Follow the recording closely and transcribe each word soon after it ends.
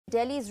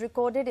Delhi's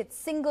recorded its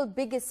single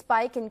biggest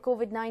spike in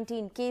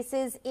Covid-19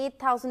 cases.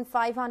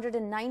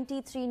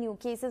 8,593 new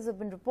cases have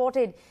been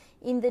reported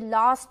in the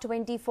last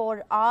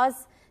 24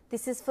 hours.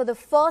 This is for the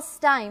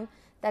first time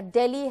that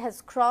Delhi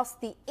has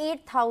crossed the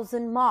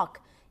 8,000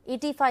 mark.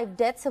 85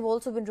 deaths have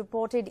also been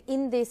reported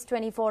in this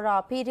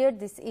 24-hour period.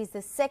 This is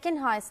the second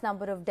highest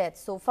number of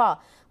deaths so far.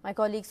 My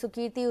colleague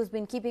Sukirti, who's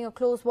been keeping a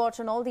close watch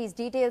on all these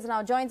details,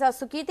 now joins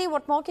us. Sukirti,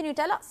 what more can you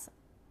tell us?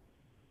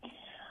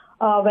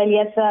 Well,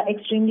 yes,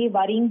 extremely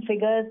worrying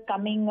figures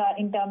coming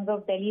in terms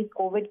of Delhi's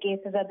COVID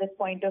cases at this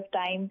point of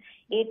time.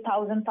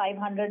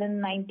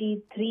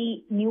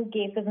 8,593 new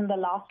cases in the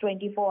last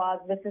 24 hours.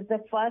 This is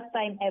the first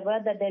time ever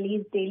that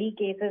Delhi's daily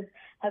cases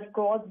have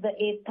crossed the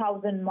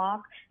 8,000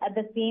 mark. At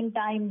the same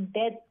time,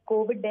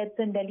 COVID deaths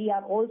in Delhi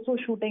are also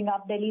shooting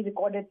up. Delhi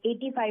recorded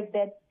 85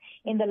 deaths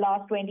in the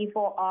last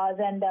 24 hours,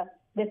 and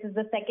this is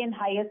the second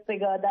highest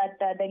figure that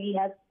Delhi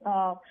has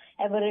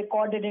ever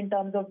recorded in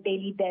terms of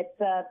daily deaths.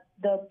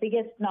 The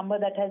biggest number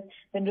that has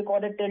been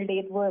recorded till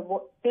date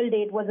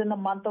was in the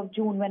month of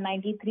June, when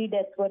 93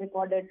 deaths were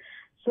recorded.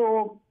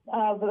 So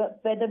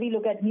whether we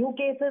look at new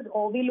cases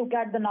or we look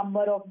at the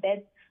number of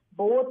deaths,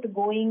 both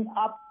going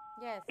up.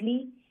 Yes.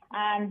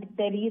 And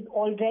Delhi is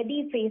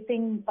already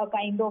facing a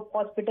kind of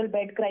hospital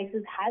bed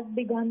crisis has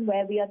begun,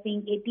 where we are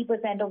seeing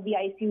 80% of the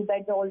ICU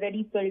beds are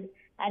already filled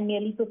and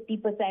nearly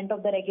 50%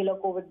 of the regular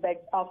COVID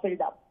beds are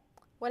filled up.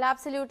 Well,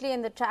 absolutely.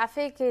 And the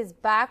traffic is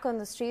back on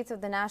the streets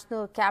of the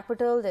national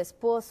capital. There's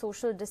poor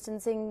social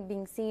distancing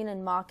being seen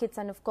in markets.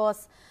 And of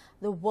course,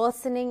 the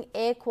worsening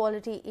air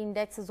quality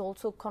index has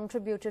also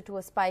contributed to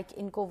a spike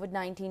in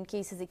COVID-19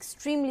 cases.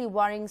 Extremely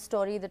worrying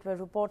story that we're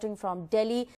reporting from Delhi.